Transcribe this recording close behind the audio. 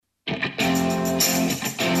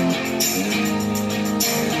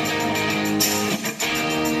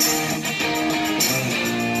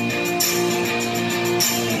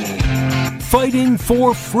fighting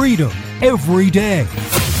for freedom every day.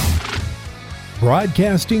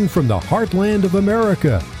 Broadcasting from the heartland of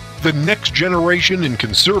America. The next generation in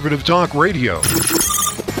conservative talk radio.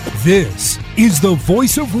 This is the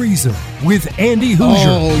Voice of Reason with Andy Hoosier.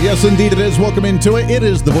 Oh, yes, indeed it is. Welcome into it. It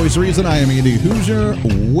is the Voice of Reason. I am Andy Hoosier.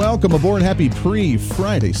 Welcome aboard. Happy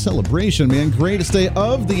pre-Friday celebration, man. Greatest day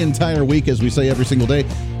of the entire week, as we say every single day.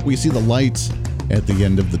 We see the light at the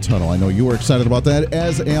end of the tunnel. I know you are excited about that,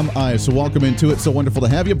 as am I. So welcome into it. So wonderful to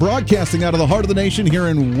have you. Broadcasting out of the heart of the nation here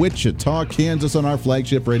in Wichita, Kansas, on our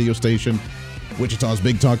flagship radio station, Wichita's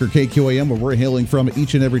Big Talker KQAM, where we're hailing from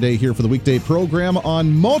each and every day here for the weekday program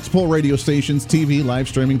on multiple radio stations, TV, live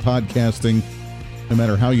streaming, podcasting, no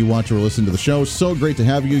matter how you watch or listen to the show. So great to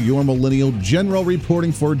have you, your millennial general,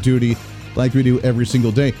 reporting for duty like we do every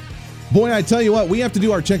single day. Boy, I tell you what, we have to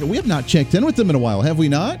do our check-in. We have not checked in with him in a while, have we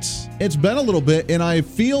not? It's been a little bit, and I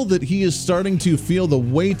feel that he is starting to feel the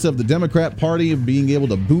weight of the Democrat Party of being able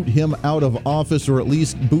to boot him out of office, or at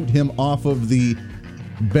least boot him off of the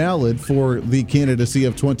ballot for the candidacy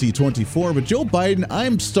of 2024. But Joe Biden,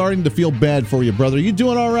 I'm starting to feel bad for you, brother. You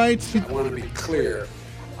doing all right? I want to be clear.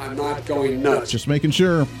 I'm not going nuts. Just making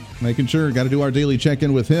sure. Got to do our daily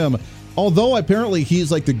check-in with him. Although apparently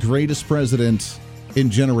he's like the greatest president in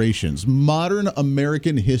generations. Modern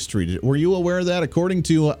American history. Were you aware of that? According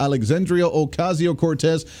to Alexandria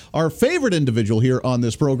Ocasio-Cortez, our favorite individual here on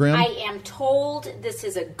this program. I am told this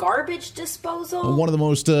is a garbage disposal. One of the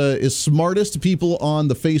most smartest people on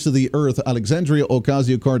the face of the earth, Alexandria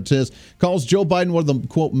Ocasio-Cortez, calls Joe Biden one of the,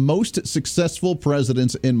 quote, most successful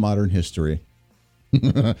presidents in modern history.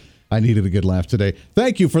 I needed a good laugh today.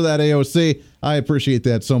 Thank you for that, AOC. I appreciate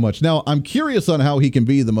that so much. Now, I'm curious on how he can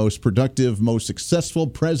be the most productive, most successful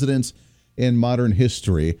president in modern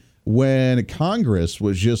history when Congress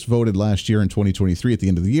was just voted last year in 2023 at the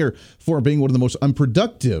end of the year for being one of the most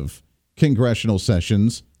unproductive congressional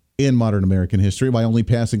sessions in modern American history by only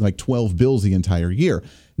passing like 12 bills the entire year.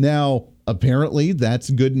 Now, apparently, that's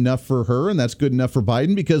good enough for her, and that's good enough for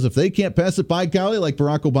Biden, because if they can't pass it, by golly, like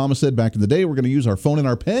Barack Obama said back in the day, we're going to use our phone and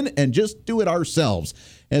our pen and just do it ourselves.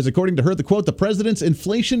 As according to her, the quote, the President's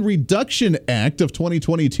Inflation Reduction Act of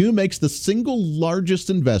 2022 makes the single largest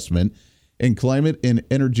investment in climate and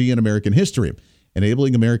energy in American history,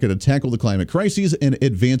 enabling America to tackle the climate crises and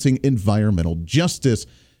advancing environmental justice,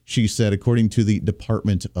 she said, according to the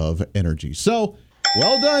Department of Energy. So,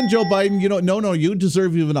 well done, Joe Biden. You know, no, you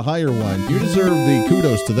deserve even a higher one. You deserve the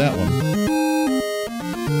kudos to that one.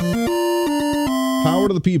 Power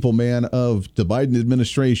to the people, man, of the Biden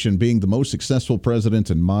administration being the most successful president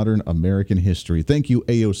in modern American history. Thank you,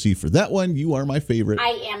 AOC, for that one. You are my favorite.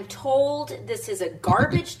 I am told this is a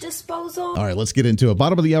garbage disposal. All right, let's get into it.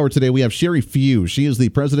 Bottom of the hour today, we have Sheri Few. She is the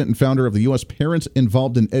president and founder of the U.S. Parents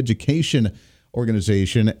Involved in Education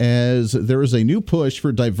organization, as there is a new push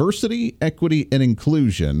for diversity, equity, and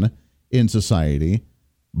inclusion in society,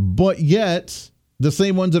 but yet the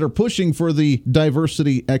same ones that are pushing for the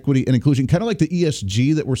diversity, equity, and inclusion, kind of like the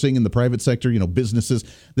ESG that we're seeing in the private sector, you know, businesses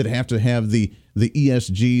that have to have the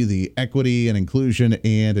ESG, the equity and inclusion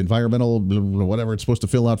and environmental, whatever it's supposed to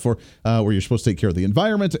fill out for, where you're supposed to take care of the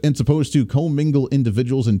environment and supposed to commingle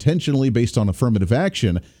individuals intentionally based on affirmative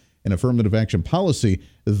action and affirmative action policy,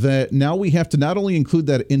 that now we have to not only include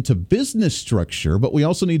that into business structure, but we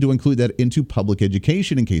also need to include that into public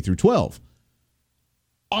education in K through 12.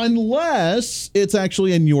 Unless it's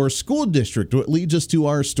actually in your school district, which leads us to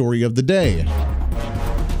our story of the day.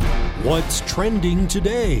 What's trending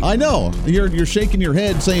today? I know. You're shaking your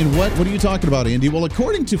head saying, what are you talking about, Andy? Well,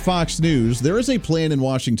 according to Fox News, there is a plan in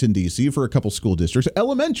Washington, D.C. for a couple school districts,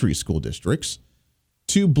 elementary school districts,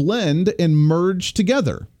 to blend and merge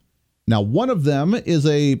together. Now, one of them is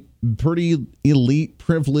a pretty elite,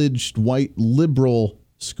 privileged, white, liberal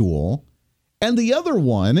school. And the other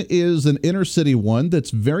one is an inner city one that's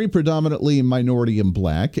very predominantly minority and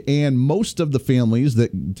black. And most of the families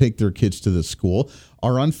that take their kids to this school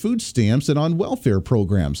are on food stamps and on welfare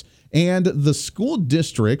programs. And the school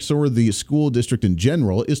districts, or the school district in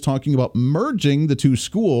general, is talking about merging the two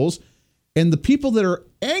schools. And the people that are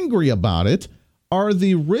angry about it are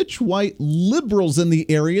the rich white liberals in the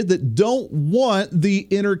area that don't want the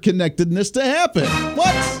interconnectedness to happen.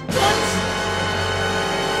 What?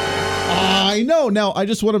 I know. Now, I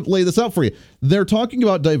just want to lay this out for you. They're talking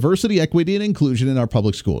about diversity, equity, and inclusion in our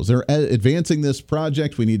public schools. They're advancing this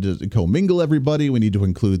project. We need to commingle everybody. We need to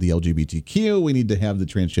include the LGBTQ. We need to have the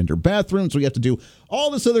transgender bathrooms. We have to do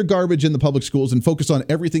all this other garbage in the public schools and focus on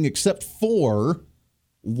everything except for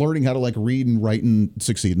learning how to like read and write and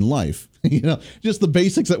succeed in life. You know, just the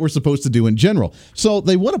basics that we're supposed to do in general. So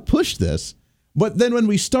they want to push this. But then when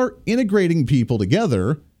we start integrating people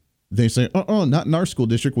together, They say, not in our school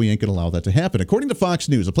district. We ain't going to allow that to happen. According to Fox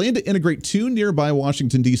News, a plan to integrate 2 nearby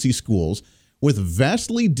Washington, D.C. schools with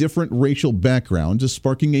vastly different racial backgrounds is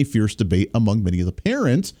sparking a fierce debate among many of the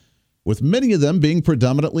parents, with many of them being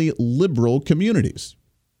predominantly liberal communities.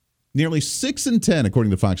 Nearly 6 in 10,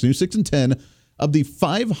 according to Fox News, 6 in 10 of the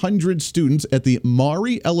 500 students at the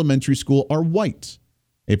Maury Elementary School are white,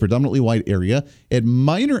 a predominantly white area. At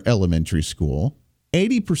Minor Elementary School,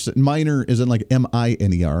 80%, minor is in like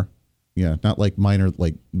M-I-N-E-R. Yeah, not like minor,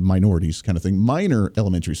 like minorities kind of thing. Minor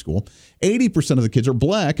Elementary School, 80% of the kids are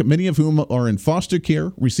black, many of whom are in foster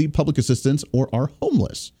care, receive public assistance, or are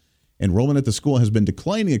homeless. Enrollment at the school has been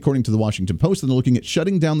declining, according to the Washington Post, and they're looking at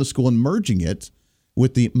shutting down the school and merging it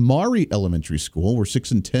with the Maury Elementary School, where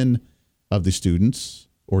 6 in 10 of the students,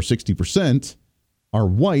 or 60%, are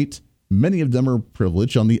white. Many of them are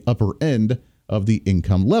privileged on the upper end of the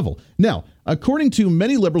income level. Now, according to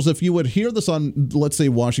many liberals, if you would hear this on, let's say,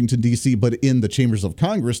 Washington, D.C., but in the chambers of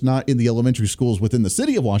Congress, not in the elementary schools within the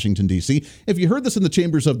city of Washington, D.C., if you heard this in the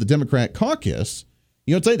chambers of the Democrat caucus,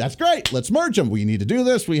 you would say, that's great, let's merge them. We need to do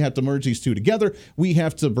this. We have to merge these two together. We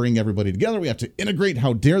have to bring everybody together. We have to integrate.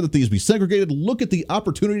 How dare that these be segregated? Look at the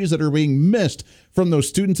opportunities that are being missed from those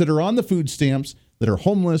students that are on the food stamps, that are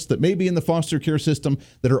homeless, that may be in the foster care system,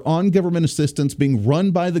 that are on government assistance, being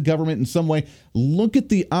run by the government in some way. Look at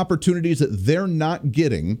the opportunities that they're not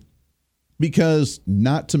getting, because,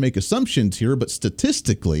 not to make assumptions here, but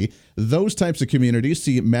statistically, those types of communities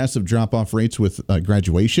see massive drop-off rates with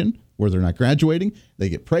graduation, where they're not graduating. They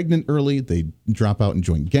get pregnant early. They drop out and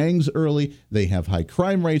join gangs early. They have high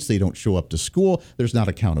crime rates. They don't show up to school. There's not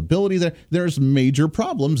accountability there. There's major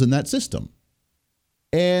problems in that system.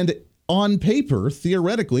 And on paper,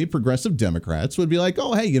 theoretically, progressive Democrats would be like,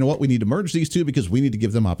 oh, hey, you know what? We need to merge these two because we need to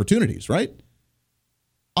give them opportunities, right?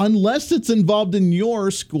 Unless it's involved in your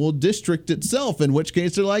school district itself, in which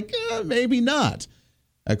case they're like, maybe not.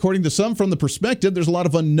 According to some, from the perspective, there's a lot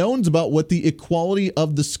of unknowns about what the equality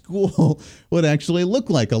of the school would actually look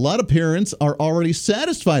like. A lot of parents are already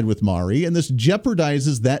satisfied with Maury, and this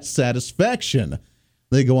jeopardizes that satisfaction.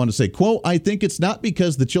 They go on to say, quote, I think it's not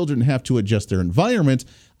because the children have to adjust their environment.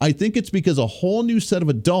 I think it's because a whole new set of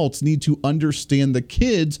adults need to understand the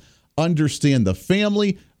kids, understand the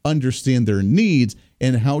family, understand their needs,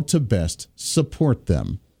 and how to best support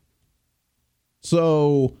them.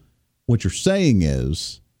 So what you're saying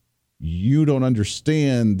is you don't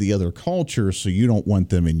understand the other culture, so you don't want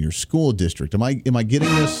them in your school district. Am I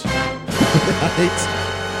getting this right?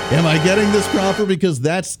 Am I getting this proper? Because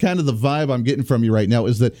that's kind of the vibe I'm getting from you right now,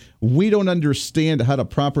 is that we don't understand how to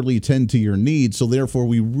properly tend to your needs, so therefore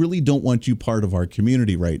we really don't want you part of our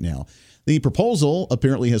community right now. The proposal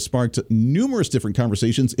apparently has sparked numerous different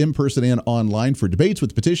conversations in person and online for debates,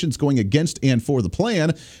 with petitions going against and for the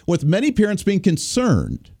plan, with many parents being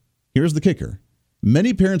concerned. Here's the kicker.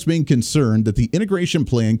 Many parents being concerned that the integration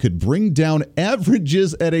plan could bring down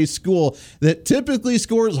averages at a school that typically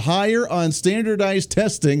scores higher on standardized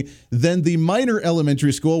testing than the minor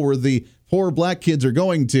elementary school where the poor black kids are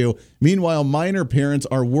going to. Meanwhile, minor parents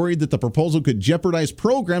are worried that the proposal could jeopardize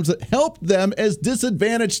programs that help them as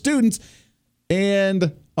disadvantaged students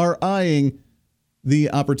and are eyeing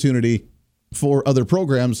the opportunity for other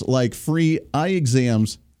programs like free eye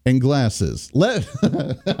exams and glasses.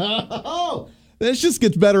 This just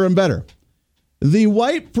gets better and better. The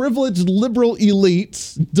white privileged liberal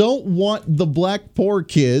elites don't want the black poor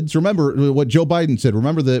kids. Remember what Joe Biden said.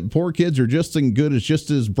 Remember that poor kids are just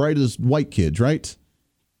as bright as white kids, right?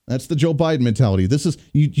 That's the Joe Biden mentality. This is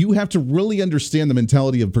you have to really understand the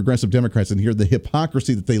mentality of progressive Democrats and hear the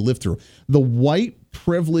hypocrisy that they live through. The white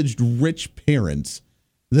privileged rich parents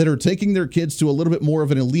that are taking their kids to a little bit more of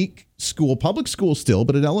an elite school, public school still,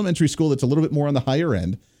 but an elementary school that's a little bit more on the higher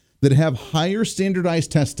end, that have higher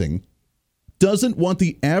standardized testing, doesn't want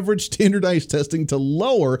the average standardized testing to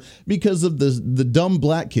lower because of the dumb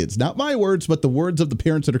black kids. Not my words, but the words of the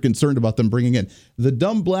parents that are concerned about them bringing in. The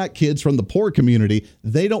dumb black kids from the poor community,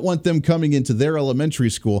 they don't want them coming into their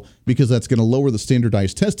elementary school because that's going to lower the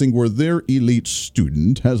standardized testing, where their elite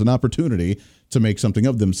student has an opportunity to make something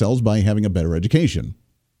of themselves by having a better education.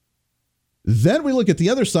 Then we look at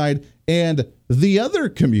the other side, and the other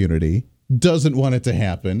community doesn't want it to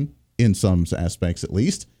happen, in some aspects at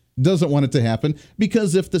least, doesn't want it to happen,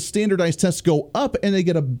 because if the standardized tests go up and they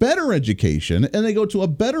get a better education and they go to a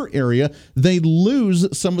better area, they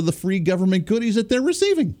lose some of the free government goodies that they're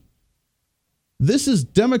receiving. This is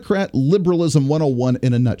Democrat liberalism 101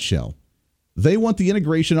 in a nutshell. They want the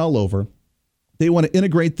integration all over. They want to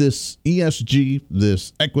integrate this ESG,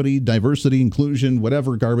 this equity, diversity, inclusion,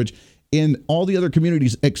 whatever garbage, in all the other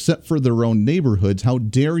communities except for their own neighborhoods. How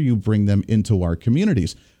dare you bring them into our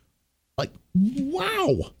communities? Like,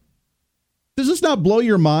 wow. Does this not blow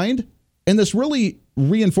your mind? And this really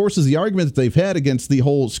reinforces the argument that they've had against the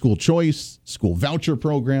whole school choice, school voucher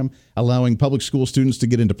program, allowing public school students to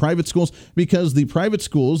get into private schools, because the private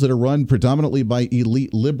schools that are run predominantly by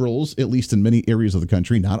elite liberals, at least in many areas of the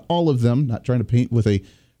country, not all of them, not trying to paint with a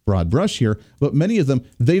broad brush here, but many of them,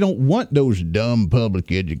 they don't want those dumb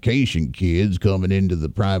public education kids coming into the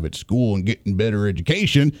private school and getting better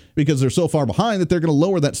education, because they're so far behind that they're going to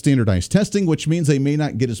lower that standardized testing, which means they may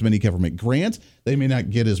not get as many government grants. They may not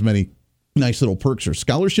get as many nice little perks or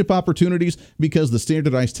scholarship opportunities, because the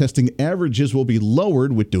standardized testing averages will be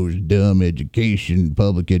lowered with those dumb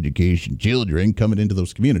public education children coming into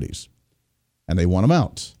those communities. And they want them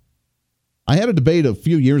out. I had a debate a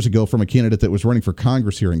few years ago from a candidate that was running for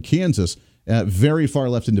Congress here in Kansas, a very far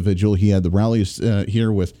left individual. He had the rallies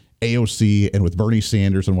here with AOC and with Bernie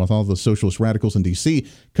Sanders and with all the socialist radicals in D.C.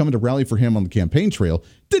 coming to rally for him on the campaign trail.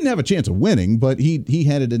 Didn't have a chance of winning, but he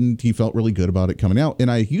had it and he felt really good about it coming out.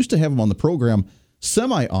 And I used to have him on the program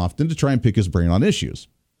semi-often to try and pick his brain on issues.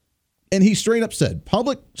 And he straight up said,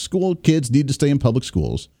 public school kids need to stay in public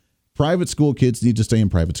schools. Private school kids need to stay in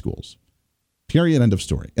private schools. Period. End of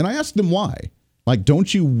story. And I asked him why. Like,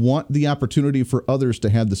 don't you want the opportunity for others to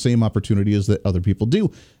have the same opportunity as that other people do?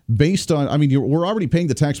 Based on, we're already paying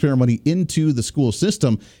the taxpayer money into the school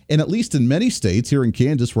system. And at least in many states, here in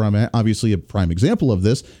Kansas, where I'm at, obviously a prime example of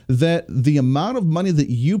this, that the amount of money that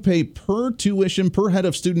you pay per tuition, per head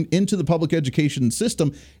of student into the public education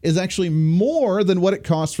system is actually more than what it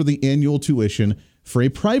costs for the annual tuition for a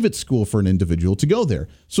private school for an individual to go there.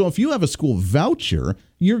 So if you have a school voucher,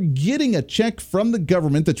 you're getting a check from the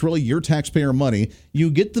government that's really your taxpayer money.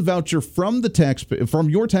 You get the voucher from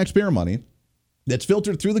your taxpayer money that's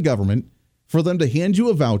filtered through the government for them to hand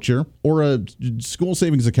you a voucher or a school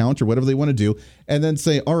savings account or whatever they want to do, and then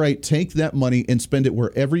say, all right, take that money and spend it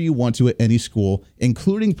wherever you want to at any school,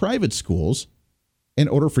 including private schools, in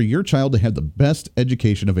order for your child to have the best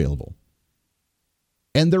education available.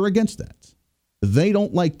 And they're against that. They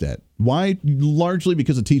don't like that. Why? Largely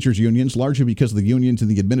because of teachers' unions, largely because of the unions in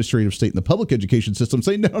the administrative state and the public education system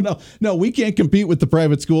say, no, we can't compete with the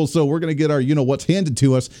private schools, so we're going to get our what's handed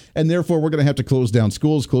to us, and therefore we're going to have to close down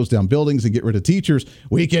schools, close down buildings, and get rid of teachers.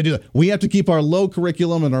 We can't do that. We have to keep our low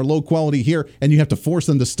curriculum and our low quality here, and you have to force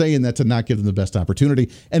them to stay in that to not give them the best opportunity.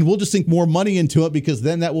 And we'll just sink more money into it, because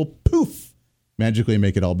then that will, poof, magically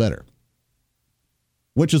make it all better.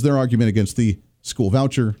 Which is their argument against the school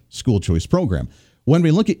voucher, school choice program. When we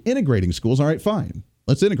look at integrating schools, all right, fine.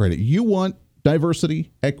 Let's integrate it. You want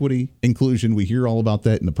diversity, equity, inclusion. We hear all about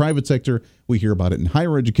that in the private sector. We hear about it in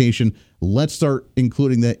higher education. Let's start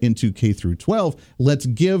including that into K through 12. Let's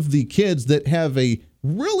give the kids that have a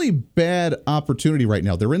really bad opportunity right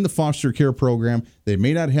now. They're in the foster care program. They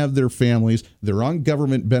may not have their families. They're on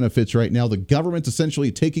government benefits right now. The government's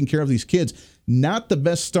essentially taking care of these kids. Not the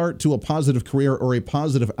best start to a positive career or a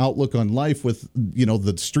positive outlook on life with,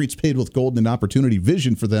 the streets paved with gold and opportunity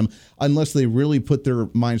vision for them, unless they really put their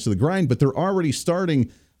minds to the grind. But they're already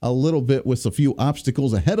starting a little bit with a few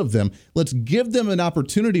obstacles ahead of them. Let's give them an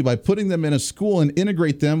opportunity by putting them in a school and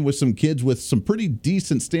integrate them with some kids with some pretty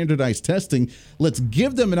decent standardized testing. Let's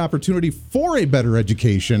give them an opportunity for a better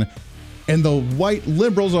education. And the white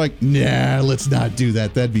liberals are like, nah, let's not do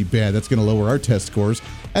that. That'd be bad. That's going to lower our test scores.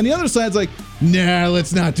 And the other side's like, nah,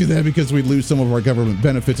 let's not do that because we'd lose some of our government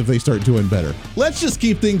benefits if they start doing better. Let's just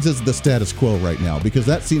keep things as the status quo right now, because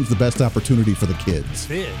that seems the best opportunity for the kids.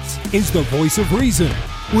 This is the Voice of Reason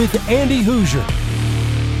with Andy Hoosier.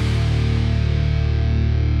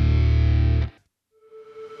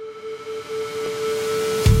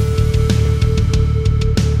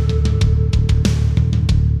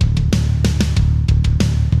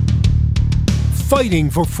 Fighting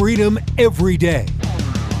for freedom every day.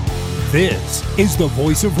 This is the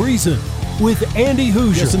Voice of Reason with Andy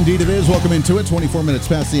Hoosier. Yes, indeed it is. Welcome into it. 24 minutes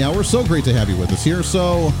past the hour. So great to have you with us here.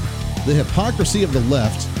 So the hypocrisy of the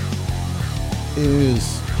left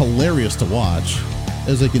is hilarious to watch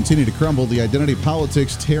as they continue to crumble. The identity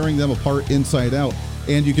politics tearing them apart inside out.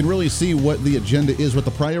 And you can really see what the agenda is, what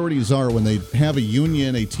the priorities are when they have a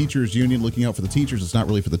union, a teachers union looking out for the teachers. It's not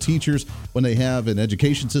really for the teachers. When they have an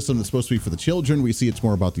education system that's supposed to be for the children, we see it's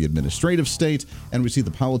more about the administrative state, and we see the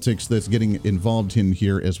politics that's getting involved in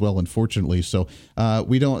here as well, unfortunately. So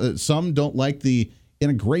some don't like the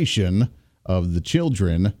integration of the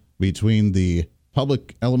children between the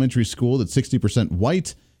public elementary school that's 60%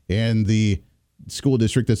 white and the school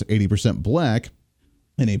district that's 80% black.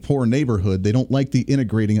 In a poor neighborhood. They don't like the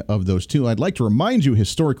integrating of those two. I'd like to remind you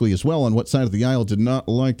historically as well on what side of the aisle did not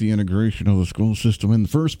like the integration of the school system in the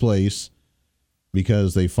first place.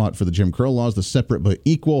 because they fought for the Jim Crow laws, the separate but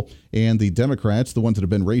equal. And the Democrats, the ones that have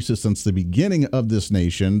been racist since the beginning of this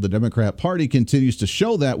nation, the Democrat Party continues to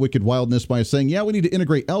show that wicked wildness by saying, yeah, we need to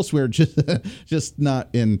integrate elsewhere, just not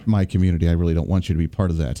in my community. I really don't want you to be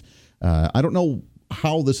part of that. I don't know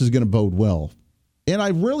how this is going to bode well. And I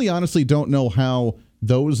really honestly don't know how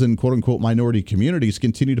those in quote-unquote minority communities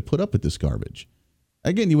continue to put up with this garbage.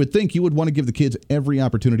 Again, you would think you would want to give the kids every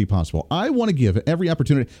opportunity possible. I want to give every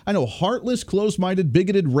opportunity. I know heartless, closed-minded,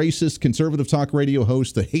 bigoted, racist, conservative talk radio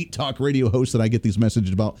hosts, the hate talk radio hosts that I get these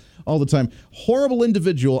messages about all the time. Horrible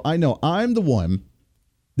individual. I know I'm the one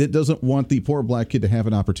that doesn't want the poor black kid to have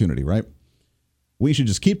an opportunity, right? We should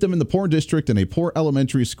just keep them in the poor district in a poor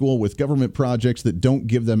elementary school with government projects that don't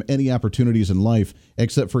give them any opportunities in life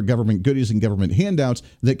except for government goodies and government handouts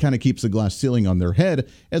that kind of keeps the glass ceiling on their head,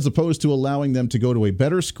 as opposed to allowing them to go to a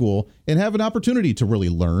better school and have an opportunity to really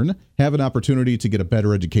learn, have an opportunity to get a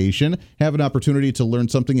better education, have an opportunity to learn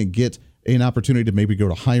something and get an opportunity to maybe go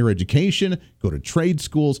to higher education, go to trade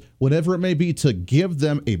schools, whatever it may be, to give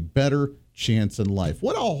them a better chance in life.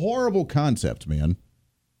 What a horrible concept, man.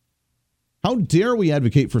 How dare we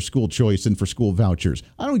advocate for school choice and for school vouchers?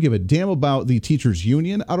 I don't give a damn about the teachers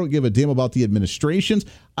union. I don't give a damn about the administrations.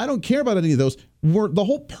 I don't care about any of those. The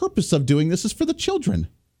whole purpose of doing this is for the children.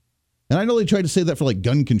 And I know they tried to say that for like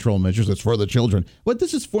gun control measures. It's for the children. But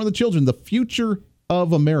this is for the children, the future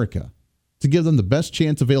of America, to give them the best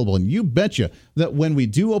chance available. And you betcha that when we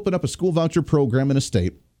do open up a school voucher program in a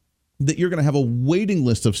state, that you're going to have a waiting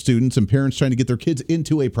list of students and parents trying to get their kids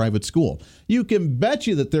into a private school. You can bet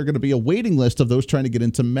you that they're going to be a waiting list of those trying to get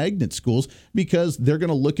into magnet schools, because they're going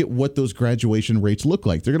to look at what those graduation rates look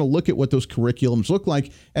like. They're going to look at what those curriculums look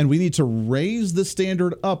like, and we need to raise the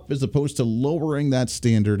standard up as opposed to lowering that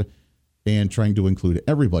standard and trying to include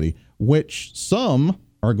everybody, which some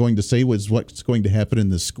are going to say was what's going to happen in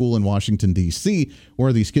this school in Washington, D.C.,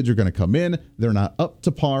 where these kids are going to come in. They're not up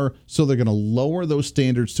to par, so they're going to lower those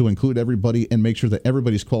standards to include everybody and make sure that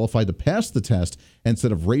everybody's qualified to pass the test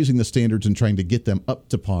instead of raising the standards and trying to get them up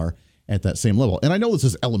to par at that same level. And I know this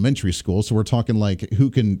is elementary school, so we're talking like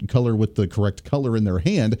who can color with the correct color in their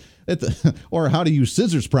hand or how to use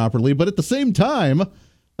scissors properly. But at the same time,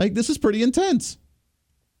 like, this is pretty intense.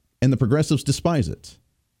 And the progressives despise it.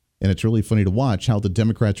 And it's really funny to watch how the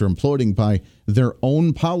Democrats are imploding by their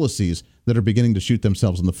own policies that are beginning to shoot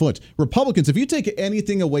themselves in the foot. Republicans, if you take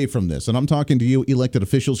anything away from this, and I'm talking to you elected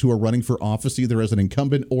officials who are running for office either as an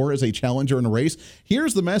incumbent or as a challenger in a race,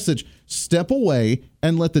 here's the message: step away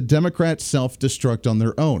and let the Democrats self-destruct on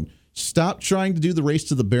their own. Stop trying to do the race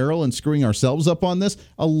to the barrel and screwing ourselves up on this.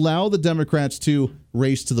 Allow the Democrats to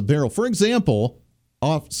race to the barrel. For example,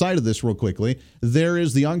 offside of this real quickly, there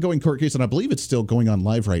is the ongoing court case, and I believe it's still going on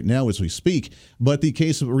live right now as we speak, but the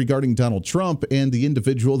case regarding Donald Trump and the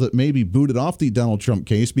individual that may be booted off the Donald Trump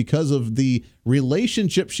case because of the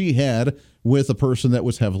relationship she had with a person that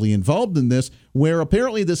was heavily involved in this, where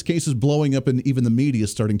apparently this case is blowing up and even the media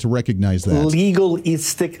is starting to recognize that.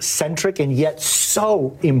 Legalistic-centric and yet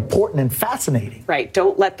so important and fascinating. Right.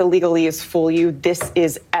 Don't let the legalese fool you. This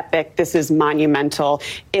is epic. This is monumental.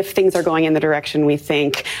 If things are going in the direction we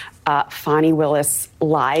think, Fani Willis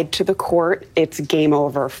lied to the court, it's game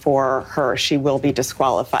over for her. She will be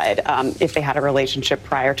disqualified. If they had a relationship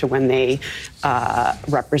prior to when they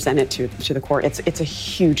represented to the court, it's a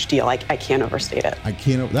huge deal. I can't overstate it.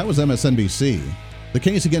 That was MSNBC. The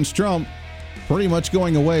case against Trump pretty much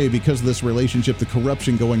going away because of this relationship, the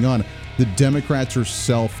corruption going on. The Democrats are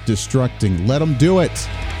self-destructing. Let them do it.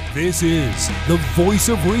 This is the Voice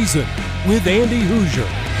of Reason with Andy Hoosier.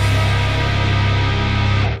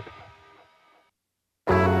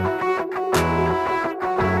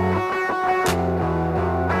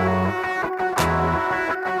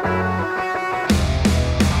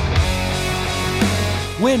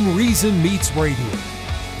 When Reason meets radio.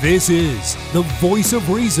 This is the Voice of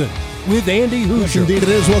Reason with Andy Hoosier. Yes, indeed it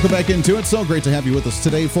is. Welcome back into it. So great to have you with us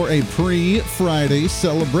today for a pre-Friday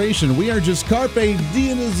celebration. We are just carpe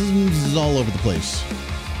diemisms all over the place.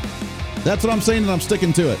 That's what I'm saying, and I'm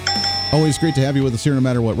sticking to it. Always great to have you with us here, no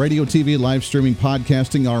matter what. Radio, TV, live streaming,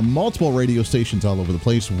 podcasting, our multiple radio stations all over the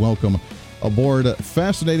place. Welcome aboard.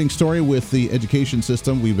 Fascinating story with the education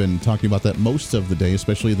system. We've been talking about that most of the day,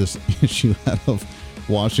 especially this issue out of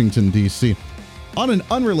Washington, D.C. On an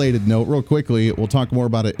unrelated note, real quickly, we'll talk more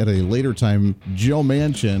about it at a later time. Joe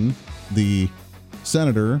Manchin, the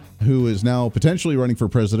senator who is now potentially running for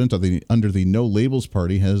president under the No Labels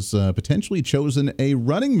Party, has potentially chosen a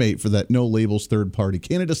running mate for that No Labels third party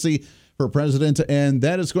candidacy for president, and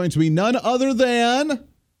that is going to be none other than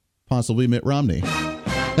possibly Mitt Romney.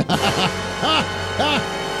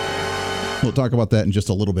 We'll talk about that in just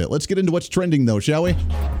a little bit. Let's get into what's trending, though, shall we?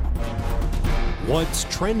 What's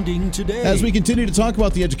trending today? As we continue to talk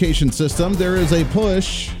about the education system, there is a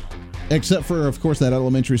push, except for, of course, that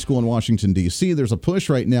elementary school in Washington, D.C., there's a push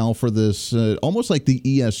right now for this almost like the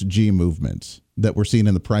ESG movement that we're seeing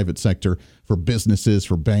in the private sector for businesses,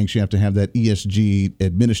 for banks. You have to have that ESG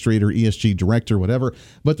administrator, ESG director, whatever.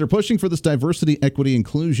 But they're pushing for this diversity, equity,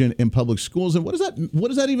 inclusion in public schools. And what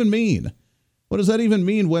does that even mean? What does that even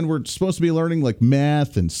mean when we're supposed to be learning like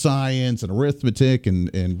math and science and arithmetic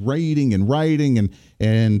and reading and writing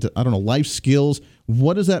and I don't know, life skills?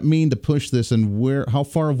 What does that mean to push this, and how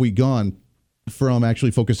far have we gone from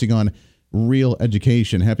actually focusing on real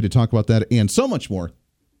education? Happy to talk about that and so much more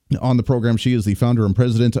on the program. She is the founder and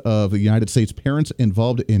president of the United States Parents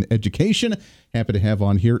Involved in Education. Happy to have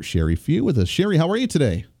on here Sheri Few with us. Sheri, how are you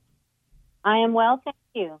today? I am well, thank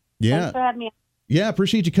you. Yeah. Thanks for having me. Yeah,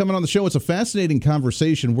 appreciate you coming on the show. It's a fascinating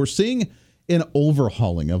conversation. We're seeing an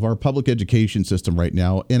overhauling of our public education system right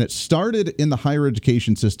now, and it started in the higher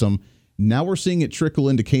education system. Now we're seeing it trickle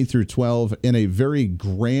into K through 12 in a very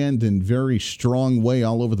grand and very strong way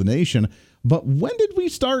all over the nation. But when did we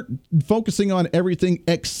start focusing on everything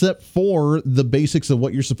except for the basics of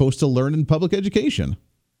what you're supposed to learn in public education?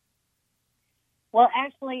 Well,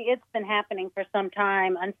 actually, it's been happening for some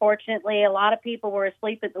time. Unfortunately, a lot of people were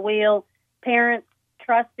asleep at the wheel. Parents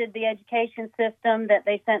trusted the education system that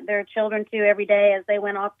they sent their children to every day as they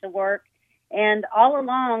went off to work. And all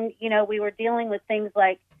along, we were dealing with things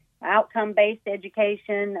like outcome-based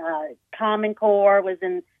education. Common Core was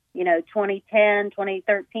in, 2010,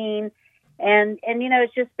 2013. And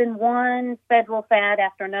it's just been one federal fad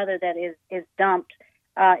after another that is dumped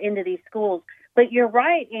into these schools. But you're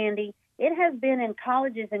right, Andy. It has been in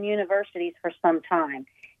colleges and universities for some time.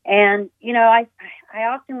 And, I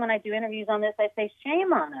often, when I do interviews on this, I say,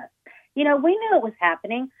 shame on us. We knew it was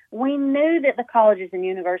happening. We knew that the colleges and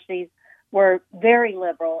universities were very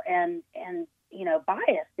liberal and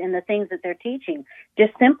biased in the things that they're teaching,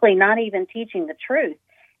 just simply not even teaching the truth.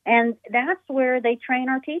 And that's where they train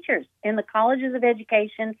our teachers. In the colleges of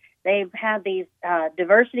education, they've had these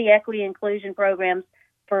diversity, equity, inclusion programs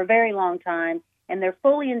for a very long time, and they're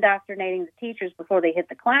fully indoctrinating the teachers before they hit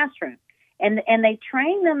the classroom. And they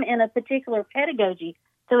train them in a particular pedagogy.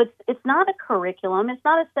 So it's not a curriculum. It's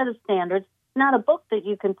not a set of standards. It's not a book that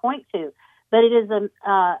you can point to. But it is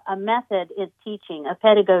a method in teaching, a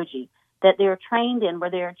pedagogy that they're trained in, where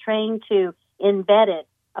they're trained to embed it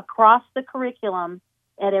across the curriculum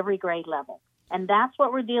at every grade level. And that's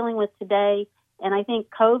what we're dealing with today. And I think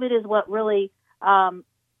COVID is what really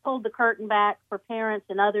pulled the curtain back for parents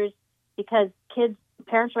and others, because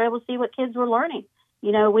parents were able to see what kids were learning.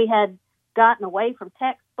 We had gotten away from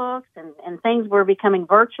textbooks and things were becoming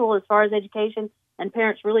virtual as far as education, and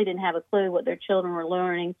parents really didn't have a clue what their children were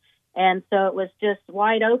learning. And so it was just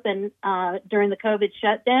wide open during the COVID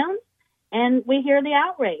shutdowns, and we hear the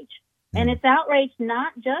outrage. And it's outrage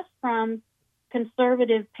not just from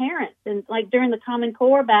conservative parents. And like during the Common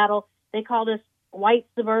Core battle, they called us white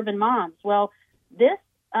suburban moms. Well, this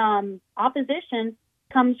opposition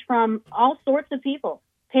comes from all sorts of people.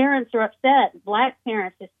 Parents are upset, Black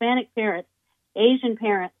parents, Hispanic parents, Asian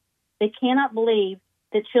parents. They cannot believe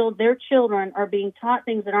that their children are being taught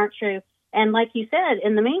things that aren't true. And like you said,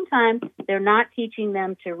 in the meantime, they're not teaching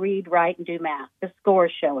them to read, write, and do math. The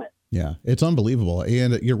scores show it. Yeah, it's unbelievable.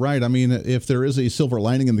 And you're right. I mean, if there is a silver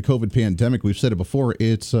lining in the COVID pandemic, we've said it before,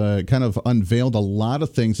 it's kind of unveiled a lot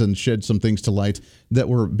of things and shed some things to light that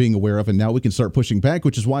we're being aware of. And now we can start pushing back,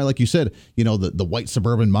 which is why, like you said, the white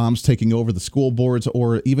suburban moms taking over the school boards,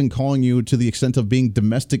 or even calling you to the extent of being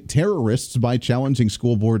domestic terrorists by challenging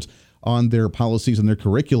school boards on their policies and their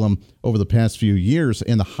curriculum over the past few years,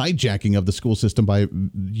 and the hijacking of the school system by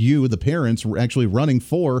you, the parents, actually running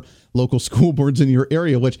for local school boards in your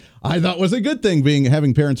area, which I thought was a good thing,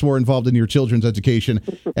 having parents more involved in your children's education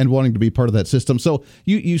and wanting to be part of that system. So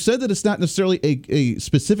you said that it's not necessarily a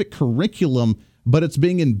specific curriculum, but it's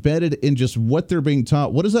being embedded in just what they're being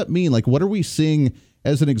taught. What does that mean? Like, what are we seeing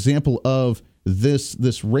as an example of this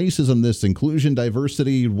racism, this inclusion,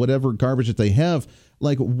 diversity, whatever garbage that they have?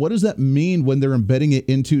 Like, what does that mean when they're embedding it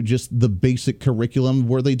into just the basic curriculum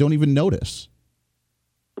where they don't even notice?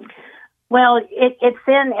 Well, it's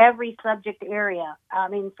in every subject area. I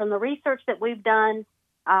mean, from the research that we've done,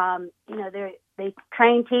 they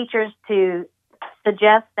train teachers to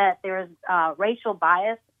suggest that there is racial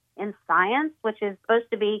bias in science, which is supposed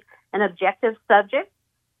to be an objective subject.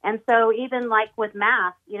 And so even like with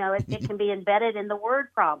math, it can be embedded in the word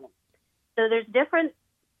problem. So there's different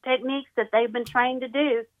techniques that they've been trained to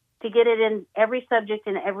do to get it in every subject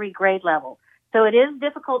and every grade level. So it is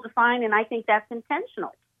difficult to find, and I think that's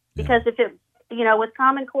intentional. Because if it, with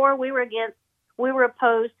Common Core, we were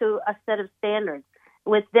opposed to a set of standards.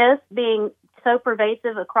 With this being so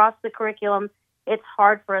pervasive across the curriculum, it's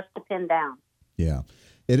hard for us to pin down. Yeah.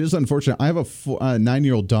 It is unfortunate. I have a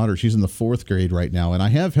 9-year-old daughter. She's in the 4th grade right now, and I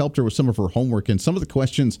have helped her with some of her homework, and some of the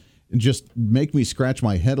questions just make me scratch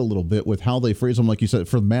my head a little bit with how they phrase them. Like you said,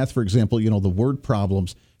 for math, for example, the word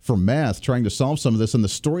problems for math, trying to solve some of this, and the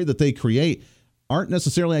story that they create aren't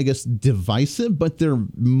necessarily, I guess, divisive, but they're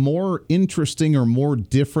more interesting or more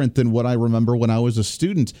different than what I remember when I was a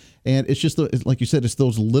student. And it's just, like you said, it's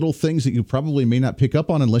those little things that you probably may not pick up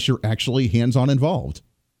on unless you're actually hands-on involved.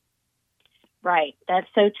 Right. That's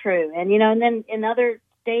so true. And, and then in other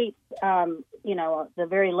states, the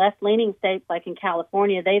very left-leaning states like in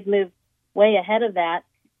California, they've moved way ahead of that.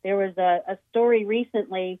 There was a story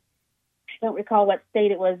recently, I don't recall what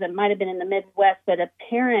state it was, it might have been in the Midwest, but a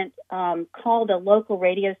parent called a local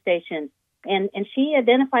radio station, and she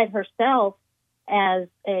identified herself as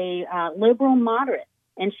a liberal moderate.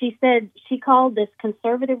 And she said she called this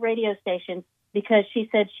conservative radio station because she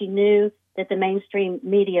said she knew that the mainstream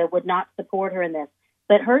media would not support her in this.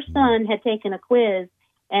 But her son had taken a quiz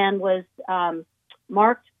and was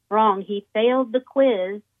marked wrong. He failed the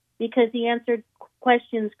quiz because he answered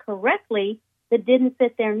questions correctly that didn't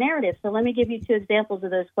fit their narrative. So let me give you 2 examples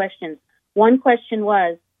of those questions. One question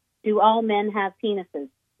was, do all men have penises?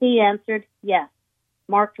 He answered yes,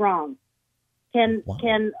 marked wrong. Can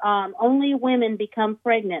only women become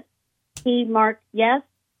pregnant? He marked yes,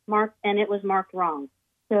 and it was marked wrong.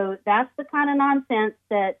 So that's the kind of nonsense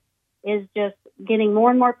that is just getting more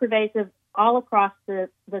and more pervasive all across the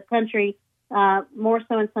country, more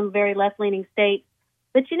so in some very left-leaning states.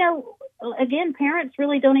 But, again, parents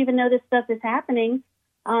really don't even know this stuff is happening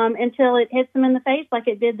until it hits them in the face, like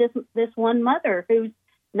it did this one mother who's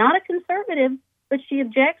not a conservative, but she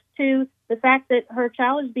objects to the fact that her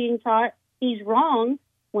child is being taught he's wrong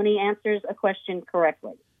when he answers a question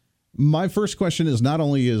correctly. My first question is not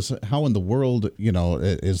only is how in the world,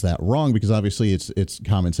 is that wrong? Because obviously it's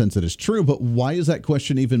common sense that it's true, but why is that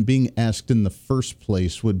question even being asked in the first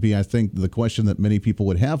place would be, I think, the question that many people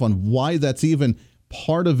would have on why that's even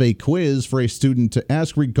part of a quiz for a student to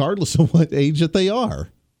ask, regardless of what age that they are.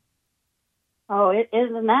 Oh,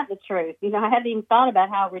 isn't that the truth? I hadn't even thought about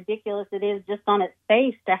how ridiculous it is just on its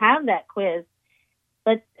face to have that quiz.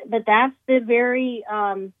 But that's the very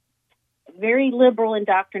liberal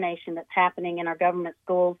indoctrination that's happening in our government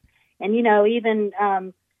schools. And, even,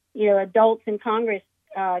 adults in Congress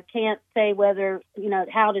can't say whether,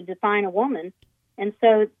 how to define a woman. And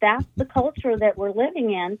so that's the culture that we're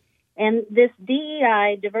living in. And this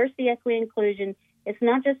DEI, diversity, equity, inclusion, it's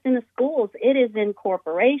not just in the schools. It is in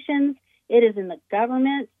corporations. It is in the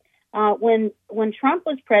government. When Trump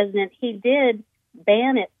was president, he did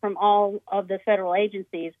ban it from all of the federal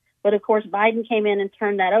agencies. But, of course, Biden came in and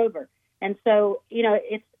turned that over. And so,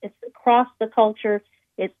 it's across the culture.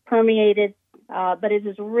 It's permeated. But it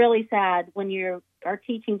is really sad when you are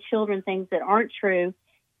teaching children things that aren't true.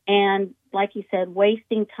 And like you said,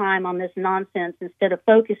 wasting time on this nonsense instead of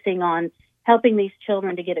focusing on helping these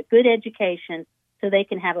children to get a good education so they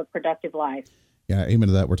can have a productive life. Yeah, amen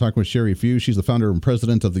to that. We're talking with Sheri Few. She's the founder and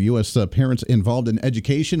president of the U.S. Parents Involved in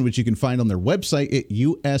Education, which you can find on their website at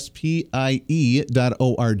uspie.org.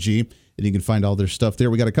 And you can find all their stuff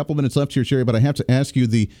there. We got a couple minutes left here, Sheri, but I have to ask you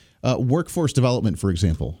the workforce development, for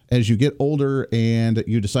example. As you get older and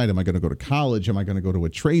you decide, am I going to go to college? Am I going to go to a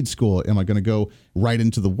trade school? Am I going to go right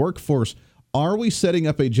into the workforce? Are we setting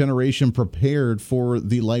up a generation prepared for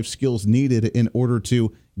the life skills needed in order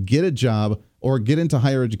to get a job or get into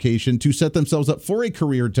higher education to set themselves up for a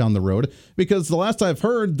career down the road? Because the last I've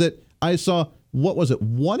heard that I saw,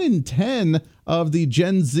 1 in 10 of the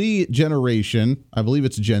Gen Z generation, I believe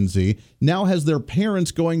it's Gen Z, now has their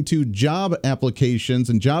parents going to job applications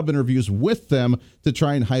and job interviews with them to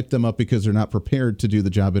try and hype them up because they're not prepared to do the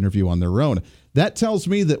job interview on their own. That tells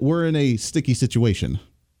me that we're in a sticky situation.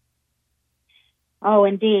 Oh,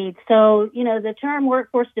 indeed. So, the term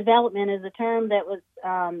workforce development is a term that was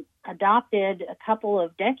adopted a couple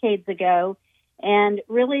of decades ago. And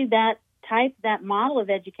really that model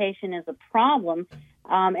of education is a problem.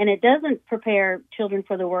 And it doesn't prepare children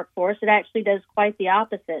for the workforce. It actually does quite the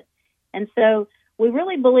opposite. And so we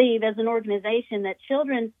really believe as an organization that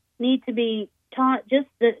children need to be taught just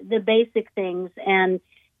the basic things and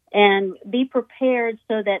be prepared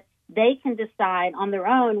so that they can decide on their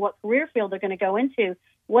own what career field they're going to go into.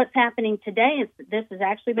 What's happening today, this has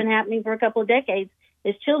actually been happening for a couple of decades,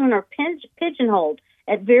 is children are pigeonholed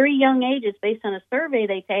at very young ages based on a survey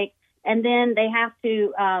they take, and then they have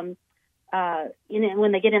to,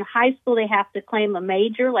 when they get in high school, they have to claim a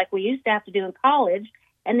major like we used to have to do in college,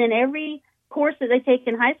 And then every course that they take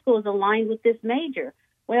in high school is aligned with this major.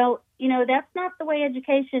 Well, that's not the way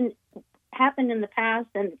education happened in the past,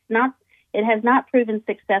 and it has not proven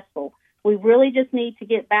successful. We really just need to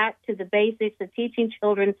get back to the basics of teaching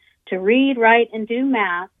children to read, write, and do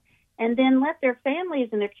math, and then let their families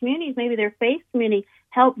and their communities, maybe their faith community,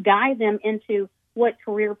 help guide them into what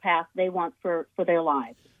career path they want for their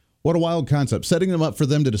lives. What a wild concept, setting them up for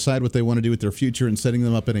them to decide what they want to do with their future and setting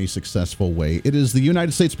them up in a successful way. It is the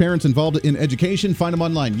United States Parents Involved in Education. Find them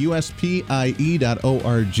online, uspie.org.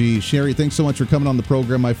 Sheri, thanks so much for coming on the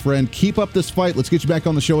program, my friend. Keep up this fight. Let's get you back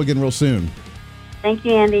on the show again real soon. Thank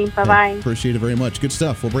you, Andy. Bye-bye. Appreciate it very much. Good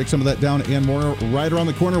stuff. We'll break some of that down and more right around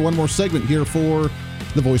the corner. One more segment here for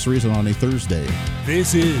The Voice of Reason on a Thursday.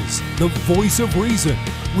 This is The Voice of Reason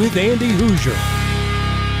with Andy Hoosier.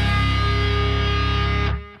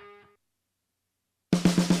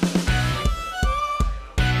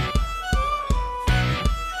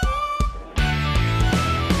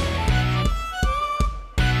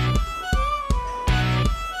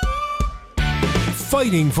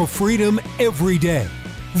 Fighting for freedom every day.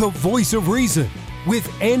 The Voice of Reason with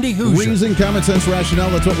Andy Hoosier. Reason, common sense, rationale.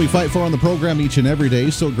 That's what we fight for on the program each and every day.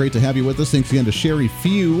 So great to have you with us. Thanks again to Sheri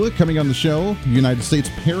Few coming on the show. United States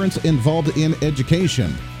Parents Involved in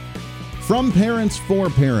Education. From parents for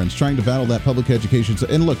parents, trying to battle that public education.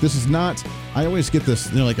 And look, this is not, I always get this,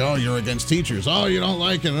 they're like, oh, you're against teachers. Oh, you don't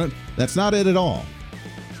like it. That's not it at all.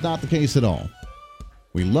 It's not the case at all.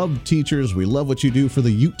 We love teachers. We love what you do for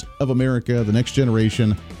the youth of America, the next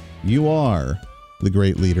generation. You are the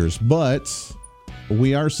great leaders. But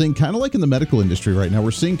we are seeing, kind of like in the medical industry right now,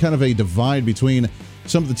 we're seeing kind of a divide between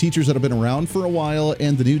some of the teachers that have been around for a while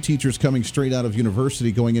and the new teachers coming straight out of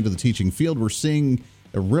university going into the teaching field. We're seeing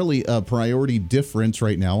a priority difference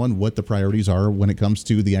right now on what the priorities are when it comes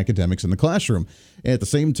to the academics in the classroom. At the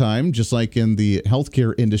same time, just like in the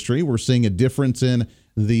healthcare industry, we're seeing a difference in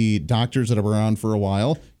the doctors that have been around for a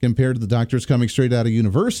while compared to the doctors coming straight out of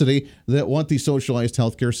university that want the socialized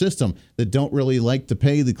healthcare system, that don't really like to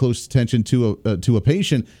pay the close attention to a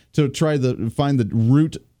patient to try to find the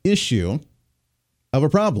root issue of a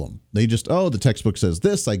problem. They just, the textbook says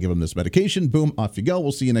this, I give them this medication, boom, off you go.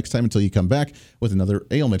 We'll see you next time until you come back with another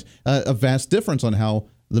ailment. A vast difference on how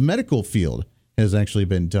the medical field has actually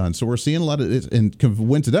been done. So we're seeing a lot of it, and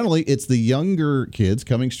coincidentally, it's the younger kids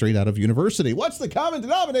coming straight out of university. What's the common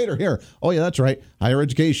denominator here? Oh, yeah, that's right. Higher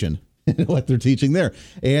education. What they're teaching there.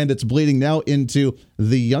 And it's bleeding now into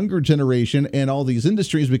the younger generation and all these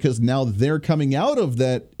industries because now they're coming out of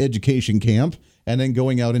that education camp and then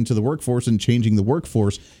going out into the workforce and changing the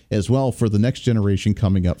workforce as well for the next generation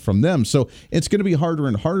coming up from them. So it's going to be harder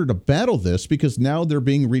and harder to battle this because now they're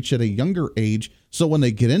being reached at a younger age. So when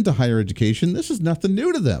they get into higher education, this is nothing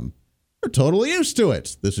new to them. They're totally used to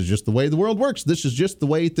it. This is just the way the world works. This is just the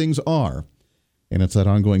way things are. And it's that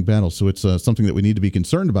ongoing battle. So it's something that we need to be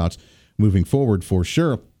concerned about moving forward for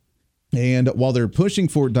sure. And while they're pushing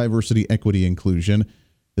for diversity, equity, inclusion,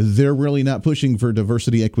 they're really not pushing for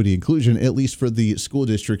diversity, equity, inclusion, at least for the school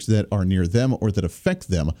districts that are near them or that affect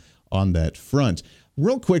them on that front.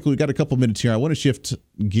 Real quick, we've got a couple minutes here. I want to shift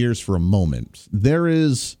gears for a moment. There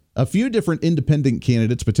is a few different independent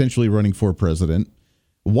candidates potentially running for president.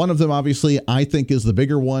 One of them, obviously, I think is the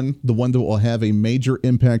bigger one, the one that will have a major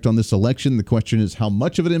impact on this election. The question is how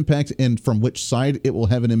much of an impact and from which side it will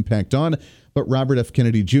have an impact on. But Robert F.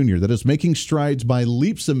 Kennedy Jr., that is making strides by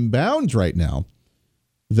leaps and bounds right now.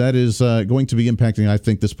 That is going to be impacting, I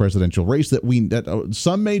think, this presidential race that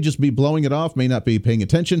some may just be blowing it off, may not be paying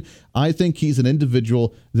attention. I think he's an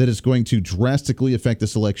individual that is going to drastically affect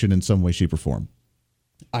this election in some way, shape, or form.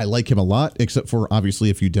 I like him a lot, except for obviously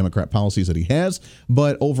a few Democrat policies that he has.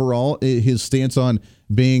 But overall, his stance on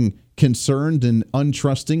being concerned and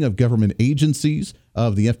untrusting of government agencies,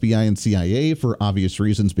 of the FBI and CIA, for obvious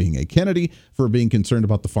reasons, being a Kennedy, for being concerned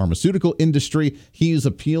about the pharmaceutical industry. He's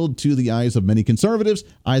appealed to the eyes of many conservatives.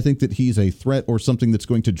 I think that he's a threat or something that's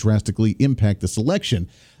going to drastically impact this election.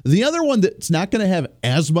 The other one that's not going to have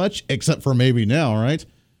as much, except for maybe now, right,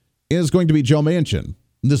 is going to be Joe Manchin.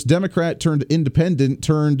 This Democrat turned independent,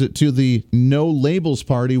 turned to the no labels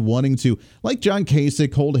party, wanting to, like John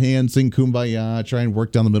Kasich, hold hands, sing Kumbaya, try and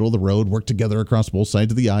work down the middle of the road, work together across both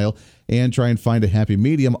sides of the aisle, and try and find a happy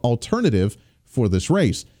medium alternative for this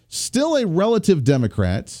race. Still a relative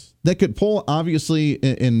Democrat that could pull, obviously,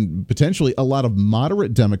 and potentially a lot of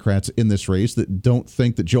moderate Democrats in this race that don't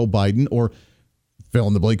think that Joe Biden or fill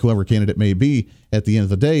in the blank, whoever candidate may be, at the end of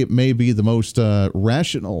the day, may be the most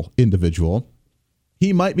rational individual.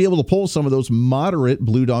 He might be able to pull some of those moderate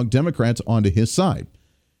blue dog Democrats onto his side.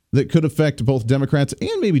 That could affect both Democrats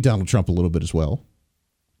and maybe Donald Trump a little bit as well.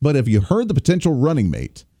 But have you heard the potential running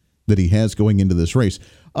mate that he has going into this race?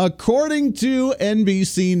 According to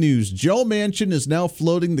NBC News, Joe Manchin is now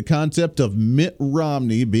floating the concept of Mitt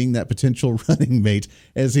Romney being that potential running mate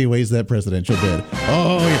as he weighs that presidential bid.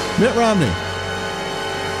 Oh, yeah. Mitt Romney.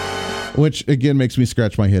 Which, again, makes me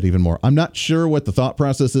scratch my head even more. I'm not sure what the thought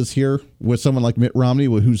process is here with someone like Mitt Romney,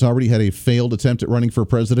 who's already had a failed attempt at running for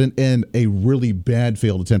president and a really bad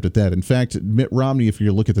failed attempt at that. In fact, Mitt Romney, if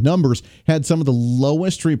you look at the numbers, had some of the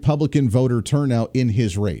lowest Republican voter turnout in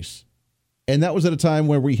his race. And that was at a time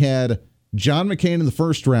where we had John McCain in the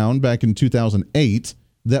first round back in 2008.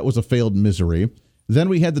 That was a failed misery. Then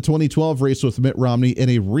we had the 2012 race with Mitt Romney and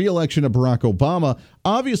a re-election of Barack Obama,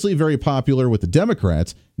 obviously very popular with the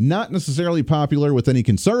Democrats, not necessarily popular with any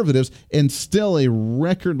conservatives, and still a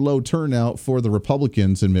record low turnout for the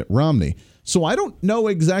Republicans and Mitt Romney. So I don't know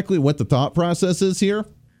exactly what the thought process is here.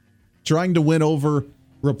 Trying to win over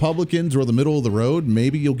Republicans or the middle of the road,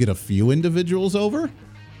 maybe you'll get a few individuals over.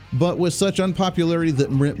 But with such unpopularity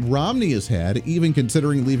that Mitt Romney has had, even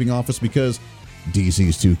considering leaving office because D.C.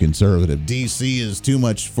 is too conservative. D.C. is too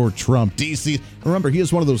much for Trump. D.C. Remember, he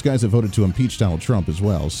is one of those guys that voted to impeach Donald Trump as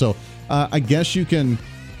well. So I guess you can,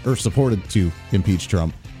 or supported to impeach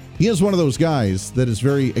Trump. He is one of those guys that is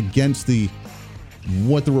very against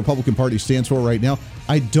what the Republican Party stands for right now.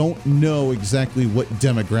 I don't know exactly what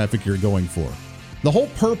demographic you're going for. The whole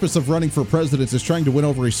purpose of running for president is trying to win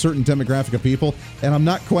over a certain demographic of people, and I'm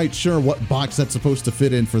not quite sure what box that's supposed to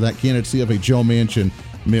fit in for that candidacy of a Joe Manchin,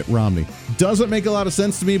 Mitt Romney. Doesn't make a lot of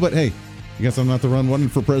sense to me, but hey, I guess I'm not the running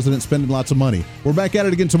for president spending lots of money. We're back at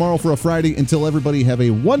it again tomorrow for a Friday. Until everybody have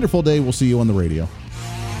a wonderful day. We'll see you on the radio.